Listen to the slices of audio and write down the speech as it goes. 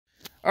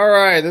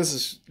Alright, this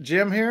is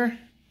Jim here,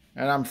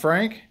 and I'm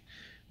Frank.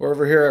 We're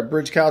over here at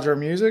Bridge Kaldro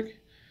Music.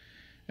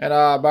 And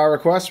by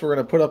request, we're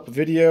going to put up a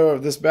video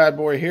of this bad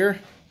boy here.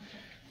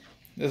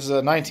 This is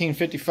a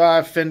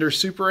 1955 Fender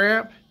Super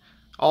amp.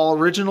 All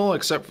original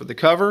except for the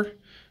cover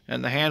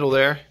and the handle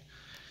there.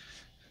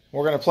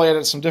 We're going to play it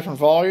at some different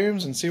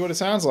volumes and see what it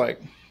sounds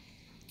like.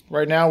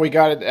 Right now we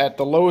got it at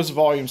the lowest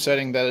volume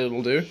setting that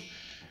it'll do,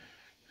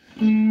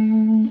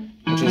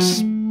 which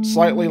is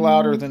slightly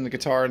louder than the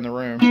guitar in the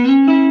room.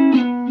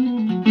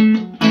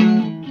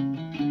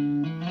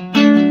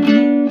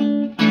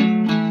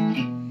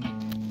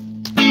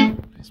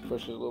 Let's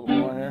push it a little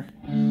more here.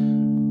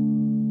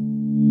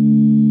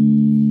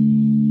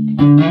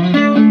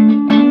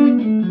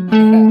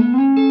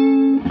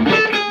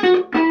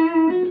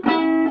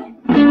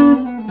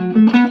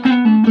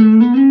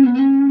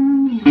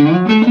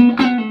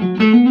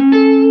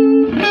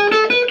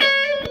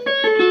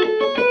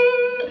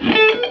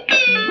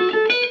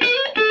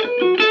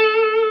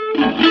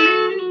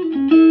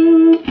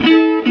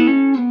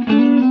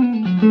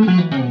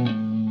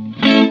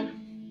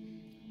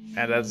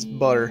 And that's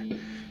butter.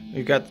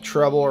 We've got the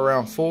treble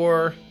around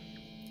 4,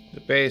 the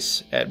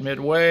bass at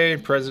midway,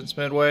 presence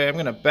midway. I'm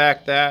going to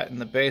back that and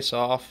the bass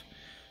off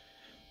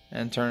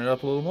and turn it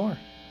up a little more.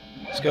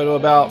 Let's go to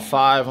about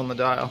 5 on the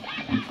dial.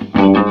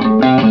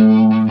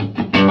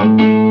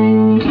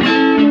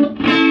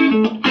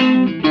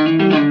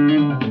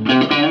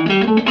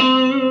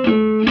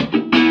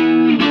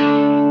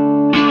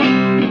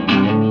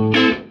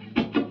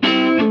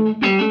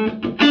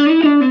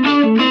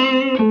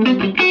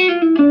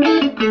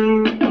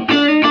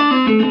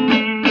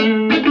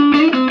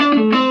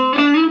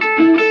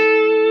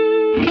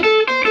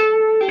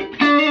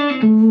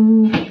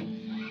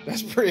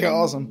 That's pretty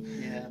awesome.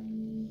 Yeah.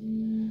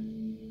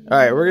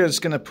 Alright, we're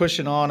just going to push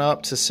it on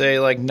up to say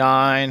like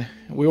 9.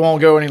 We won't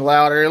go any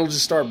louder. It'll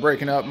just start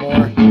breaking up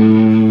more.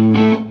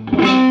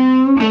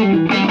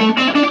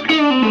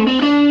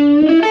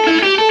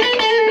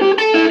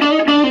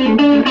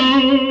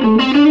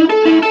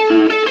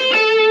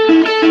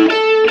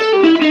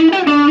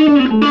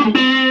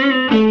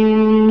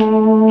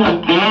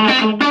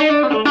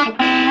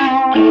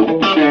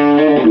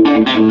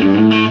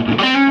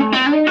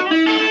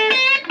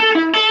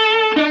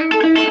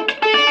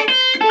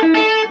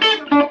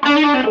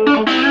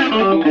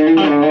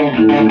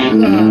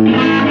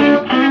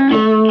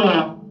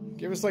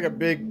 Give us like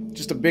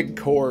just a big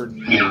chord.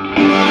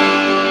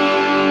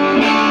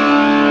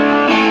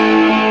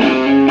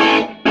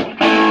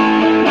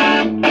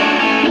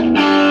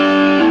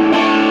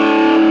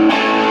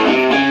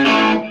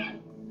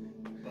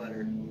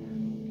 Butter.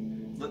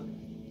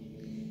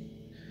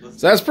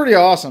 So that's pretty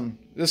awesome.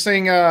 This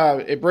thing,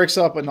 it breaks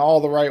up in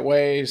all the right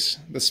ways.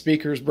 The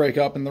speakers break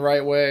up in the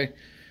right way.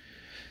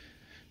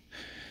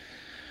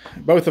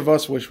 Both of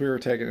us wish we were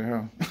taking it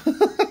home.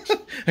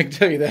 I can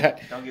tell you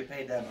that. Don't get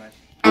paid that much.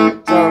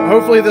 So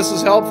hopefully this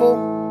is helpful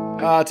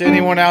to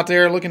anyone out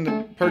there looking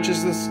to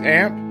purchase this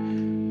amp.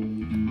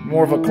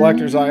 More of a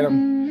collector's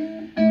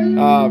item.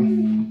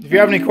 If you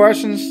have any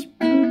questions,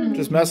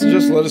 just message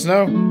us, let us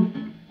know.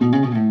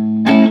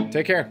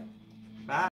 Take care.